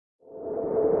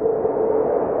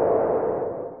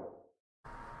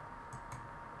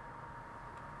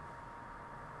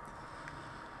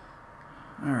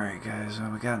Alright guys,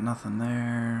 we got nothing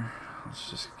there. Let's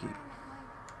just keep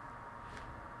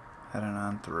heading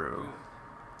on through.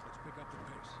 Let's pick up the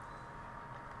pace.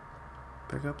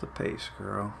 Pick up the pace,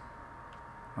 girl.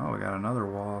 Oh, we got another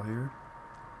wall here.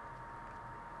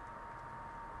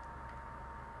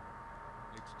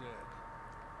 It's dead.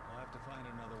 I'll have to find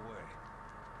another way.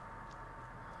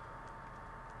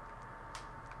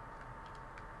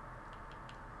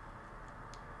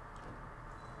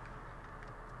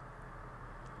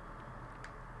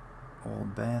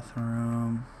 Old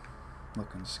bathroom.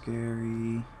 Looking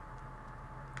scary.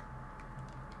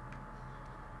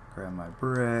 Grab my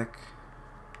brick.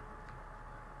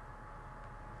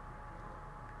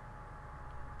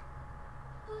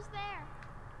 Who's there?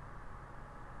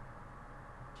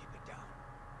 Keep it down.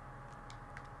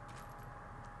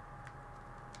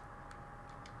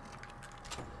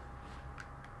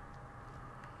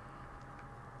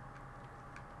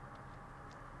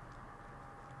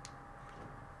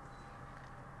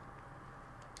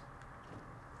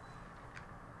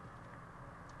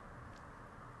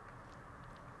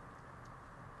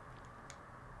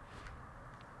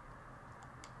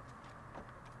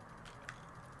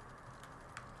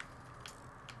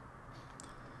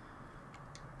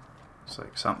 It's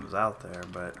like something's out there,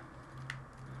 but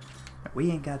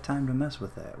we ain't got time to mess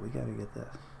with that. We gotta get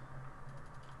this.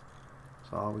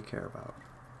 That's all we care about.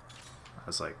 I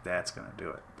was like, that's gonna do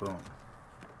it. Boom.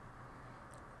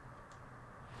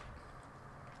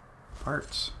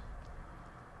 Parts.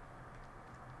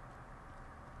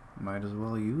 Might as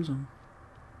well use them.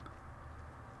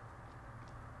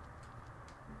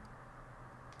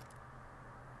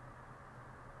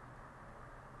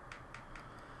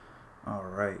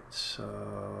 Alright,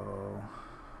 so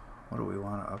what do we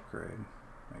want to upgrade?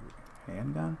 Like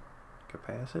handgun?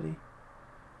 Capacity?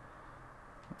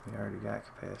 We already got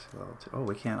capacity level 2. Oh,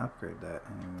 we can't upgrade that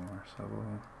anymore, so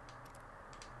we'll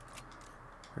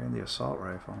upgrade the assault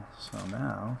rifle. So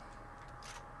now,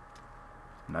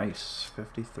 nice,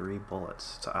 53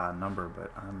 bullets. It's an odd number,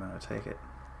 but I'm going to take it.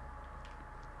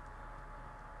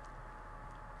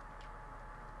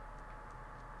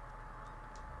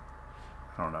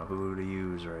 I don't know who to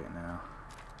use right now.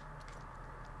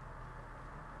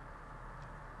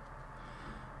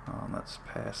 Let's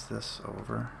pass this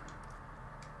over.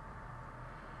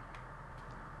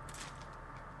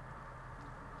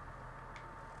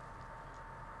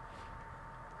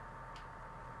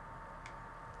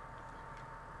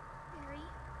 Barry,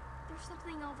 there's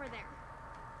something over there.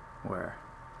 Where?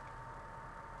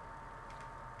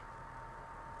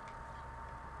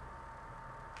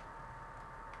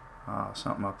 Oh,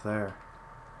 something up there.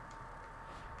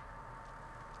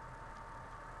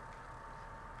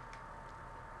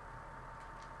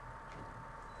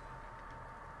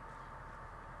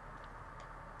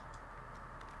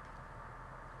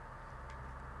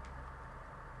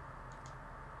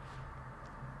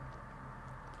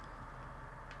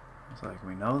 It's like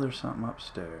we know there's something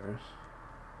upstairs.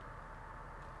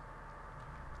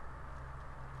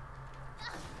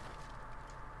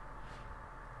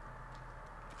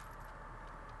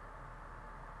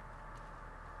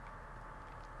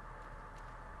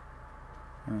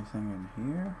 Anything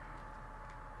in here?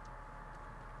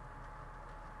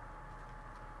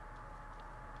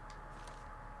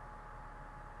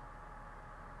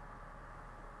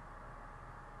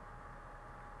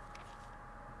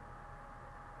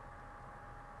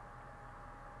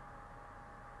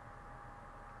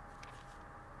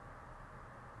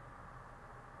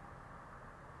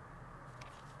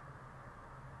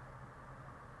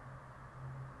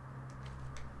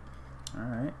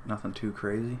 Alright, nothing too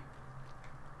crazy.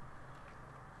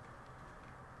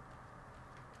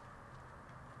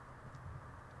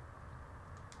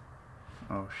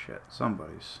 Oh shit,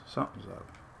 something's up.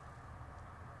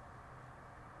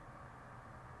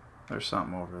 There's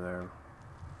something over there.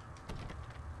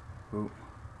 Oop.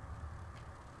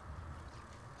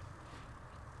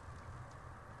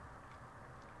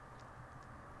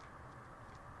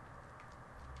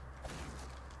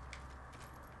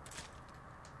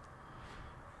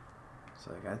 It's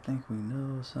like, I think we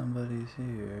know somebody's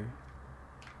here.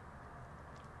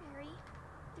 Barry,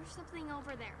 there's something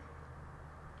over there.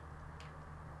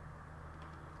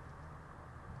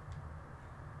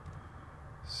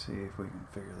 See if we can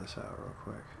figure this out real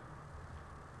quick.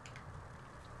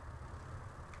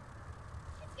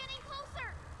 It's getting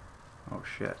closer. Oh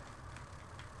shit.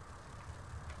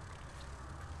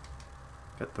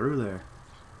 Get through there.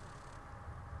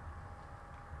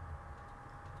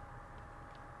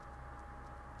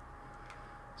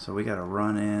 So we gotta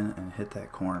run in and hit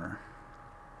that corner.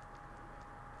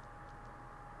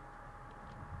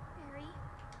 Barry,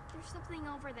 there's something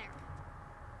over over there.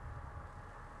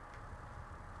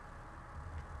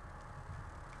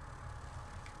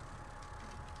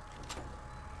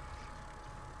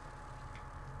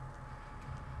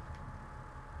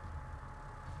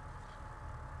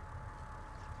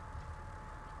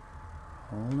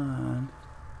 Hold on.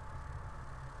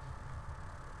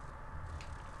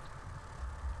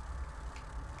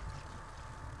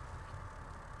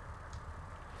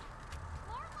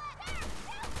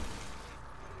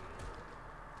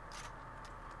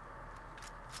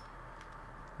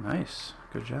 Nice.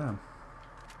 Good job.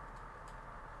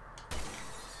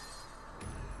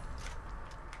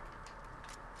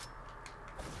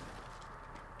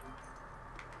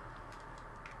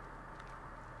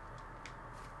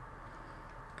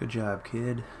 Good job,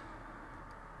 kid.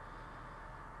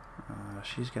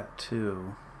 She's got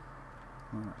 2.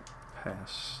 I'm gonna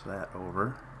pass that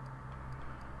over.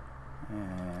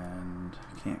 And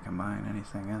can't combine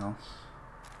anything else.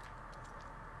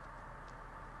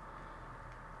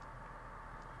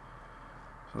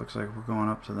 So it looks like we're going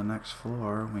up to the next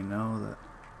floor. We know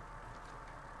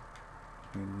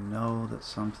that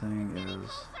something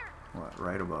is what,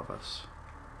 right above us.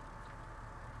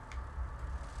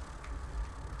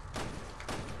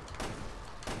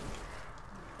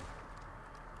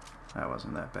 That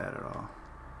wasn't that bad at all.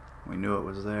 We knew it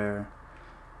was there.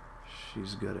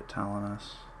 She's good at telling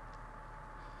us.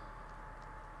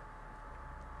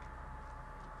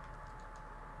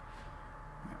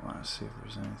 Might want to see if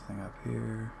there's anything up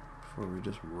here before we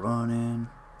just run in.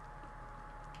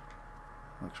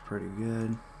 Looks pretty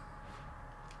good.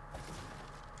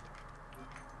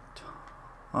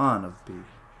 Ton of beef.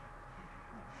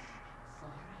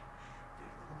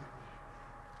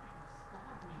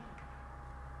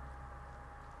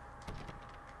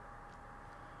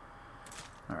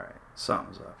 Alright,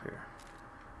 something's up here.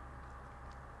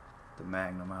 The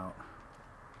Magnum out.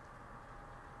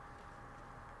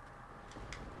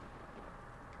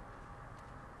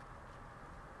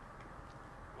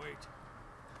 Wait.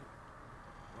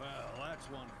 Well, that's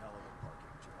one hell of a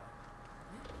parking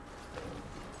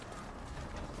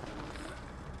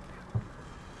job.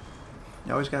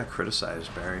 You always gotta criticize,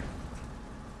 Barry.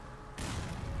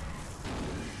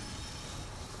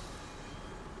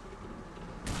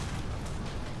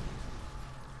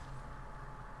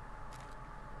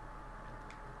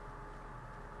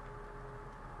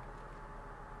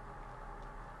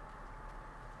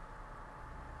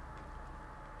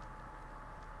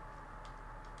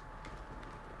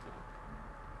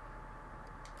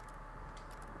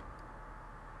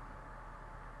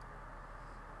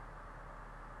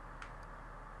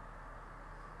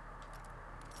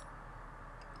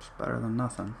 It's better than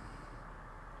nothing.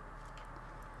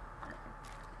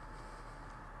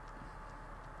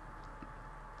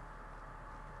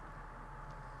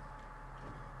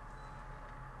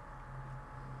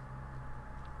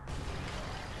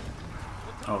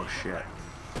 Oh shit.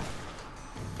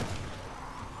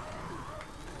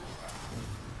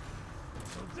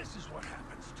 So this is what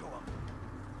happens to him.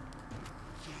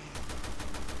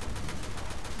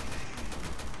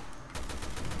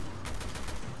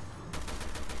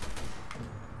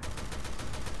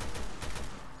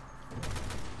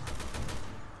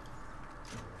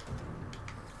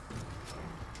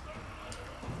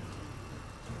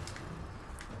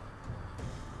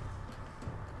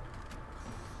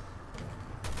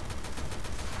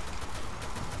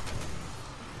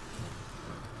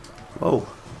 Whoa.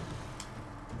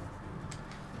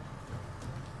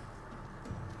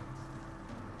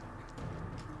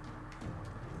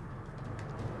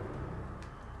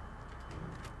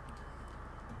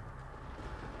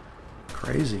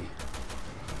 Crazy.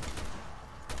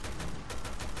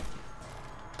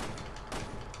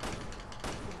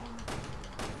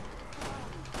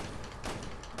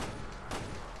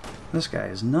 This guy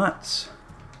is nuts.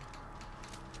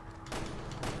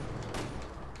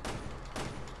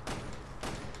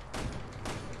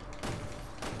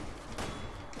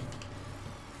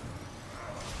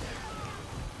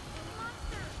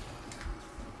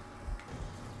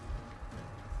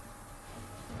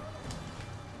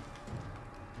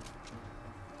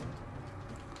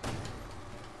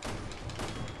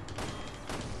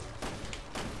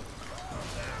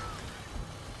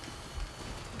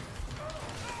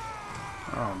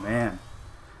 Oh man.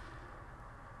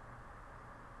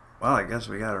 Well, I guess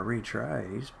we gotta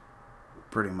retry. He's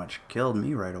pretty much killed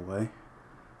me right away.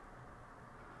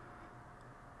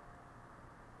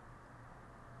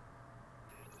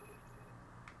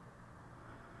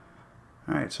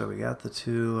 Alright, so we got the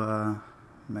 2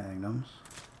 magnums.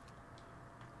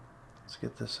 Let's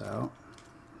get this out.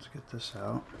 Let's get this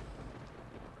out.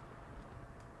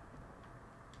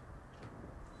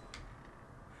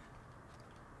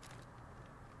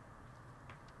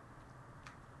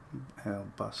 I'll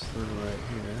bust through right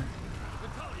here.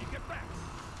 Natalia, get back!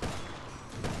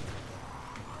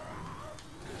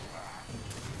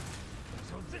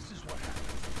 So this is what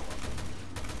happens to him.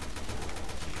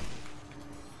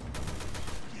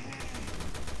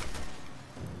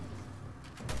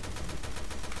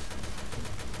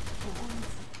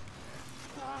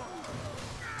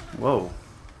 Whoa. Looks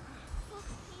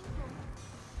painful.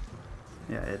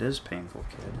 Yeah, it is painful,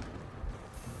 kid.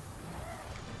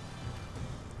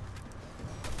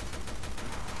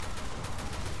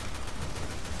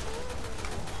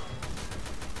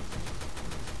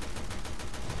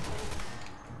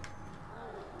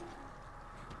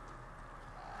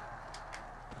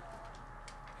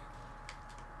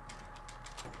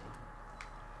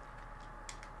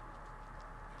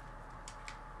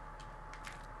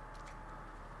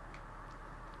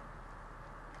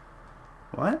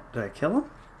 What? Did I kill him?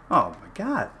 Oh my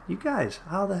god. You guys,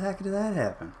 how the heck did that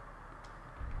happen?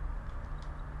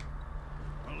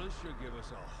 Well, this should give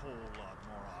us a whole lot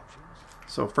more options.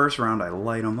 So first round I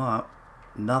light him up.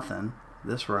 Nothing.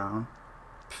 This round,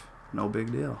 pff, no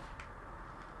big deal.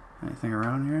 Anything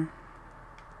around here?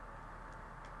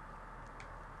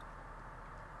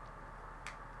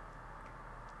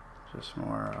 Just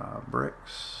more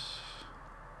bricks.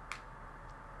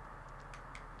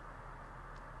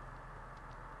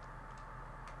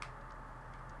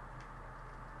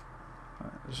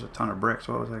 There's a ton of bricks.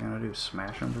 What was I going to do?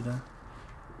 Smash them to death?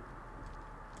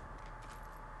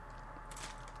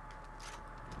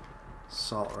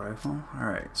 Assault rifle.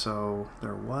 Alright, so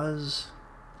there was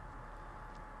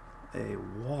a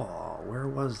wall. Where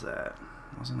was that?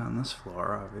 It wasn't on this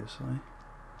floor, obviously.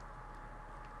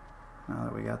 Now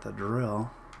that we got the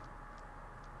drill.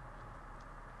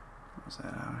 Was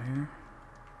that out here?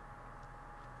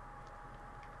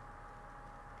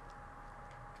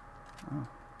 Oh.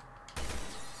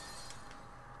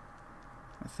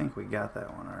 I think we got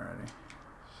that one already.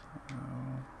 So,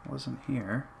 wasn't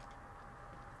here.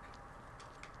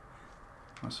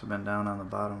 Must have been down on the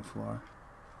bottom floor.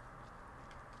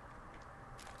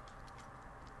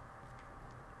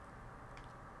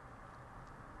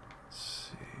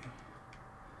 Let's see.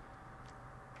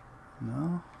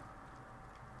 No?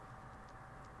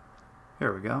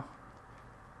 Here we go.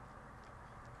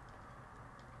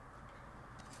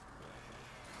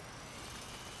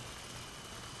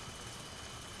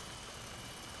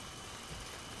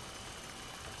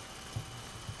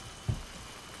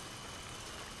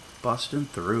 Busting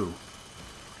through.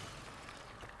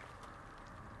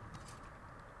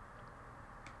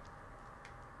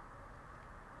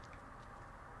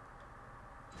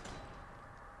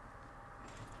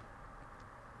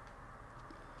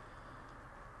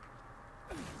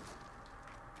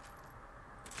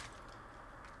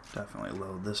 Definitely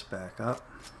load this back up.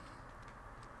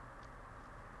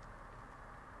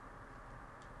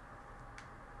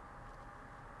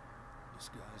 This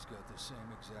guy's got the same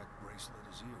exact bracelet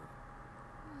as you.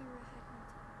 We were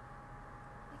headhunted.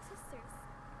 Like sisters.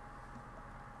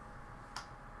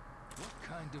 What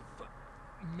kind of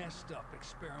messed up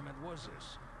experiment was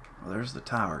this? Well, there's the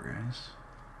tower, guys.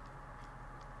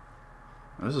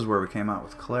 This is where we came out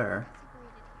with Claire.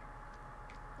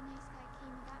 The nice guy came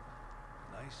and got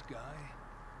me. Nice guy?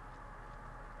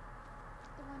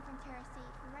 The one from Terra City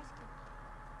who rescued me.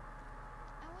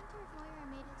 I wonder if Moira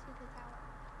made it to the tower.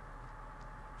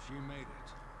 She made it.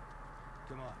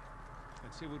 Come on,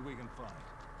 let's see what we can find.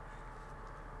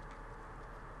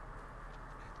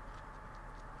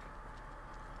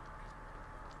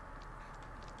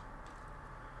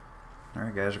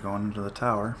 Alright guys, we're going into the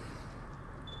tower.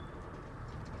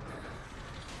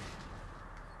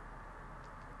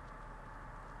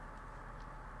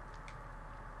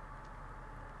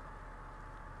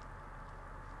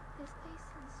 This place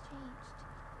has changed.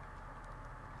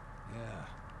 Yeah,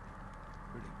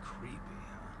 pretty creepy,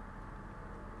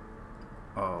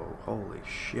 huh? Oh, holy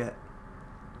shit.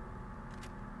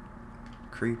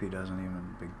 Creepy doesn't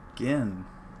even begin.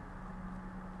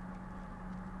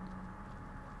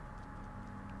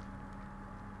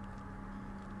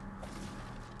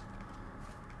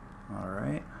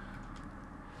 Alright.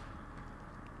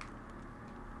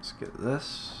 Let's get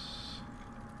this.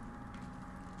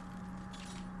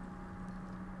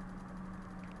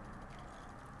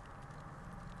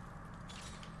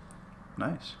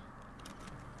 Nice.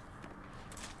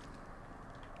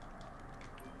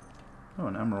 Oh,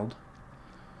 an emerald.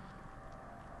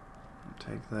 I'll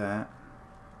take that.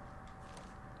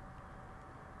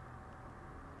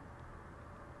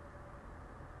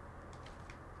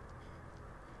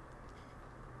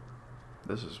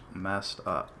 This is messed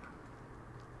up.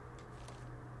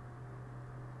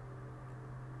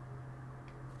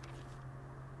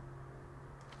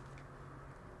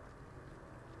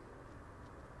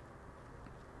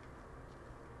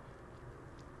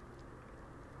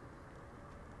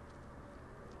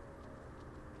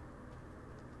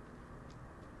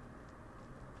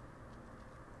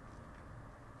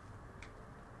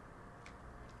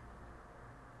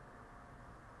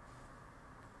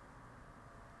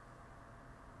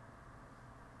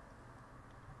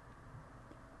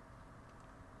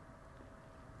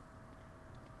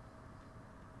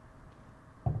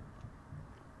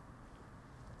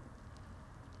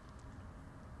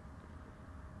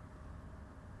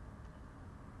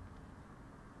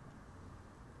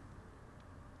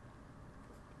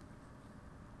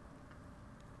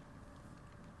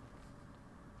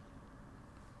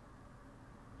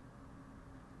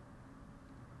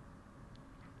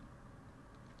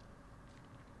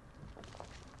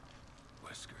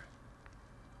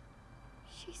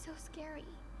 She's so scary.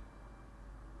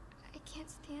 I can't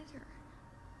stand her.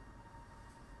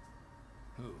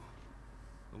 Who?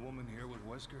 The woman here with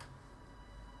Wesker?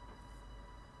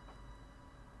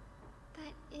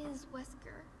 That is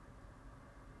Wesker.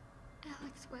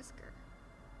 Alex Wesker.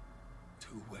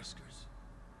 2 Weskers?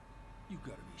 You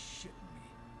gotta be shitting me.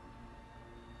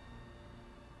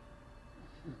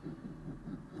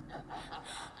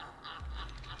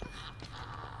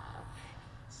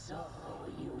 So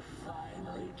you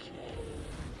finally came.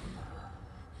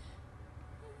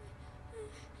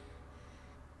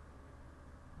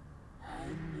 I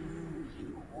knew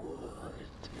you would.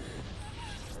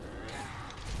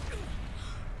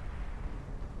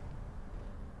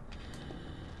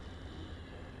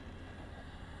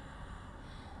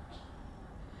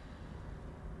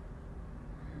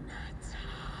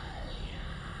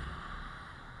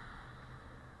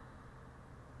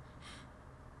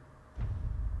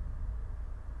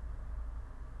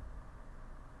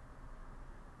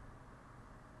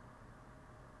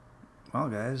 Well,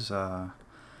 guys,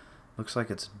 looks like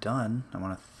it's done. I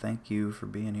want to thank you for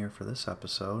being here for this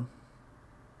episode.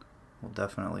 We'll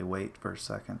definitely wait for a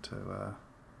second to,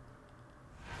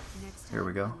 Next here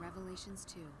we time go. on Revelations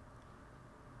 2.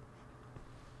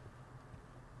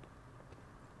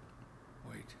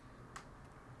 Wait.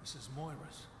 This is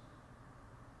Moira's.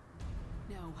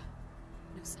 No.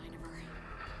 No sign of her.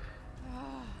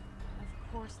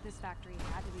 Of course this factory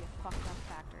had to be a fucked up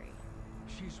factory.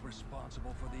 She's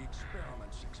responsible for the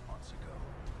experiment 6 months ago.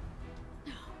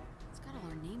 No. It's got all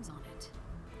our names on it.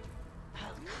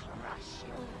 I'll crush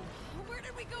you. Where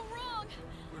did we go wrong?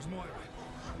 Where's Moira?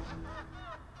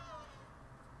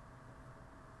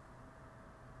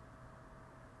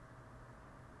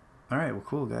 Alright, well,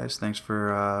 cool, guys. Thanks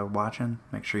for watching.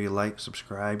 Make sure you like,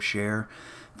 subscribe, share.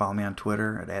 Follow me on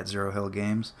Twitter at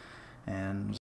 @ZeroHillGames. And